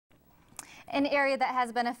An area that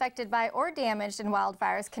has been affected by or damaged in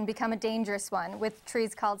wildfires can become a dangerous one, with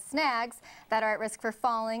trees called snags that are at risk for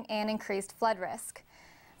falling and increased flood risk.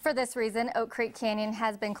 For this reason, Oak Creek Canyon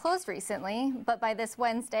has been closed recently, but by this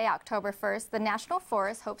Wednesday, October 1st, the National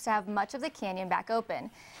Forest hopes to have much of the canyon back open.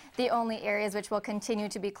 The only areas which will continue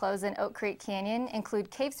to be closed in Oak Creek Canyon include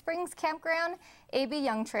Cave Springs Campground, Ava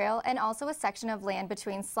Young Trail, and also a section of land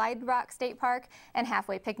between Slide Rock State Park and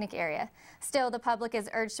Halfway Picnic Area. Still, the public is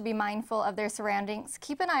urged to be mindful of their surroundings,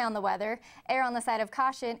 keep an eye on the weather, err on the side of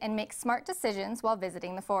caution, and make smart decisions while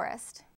visiting the forest.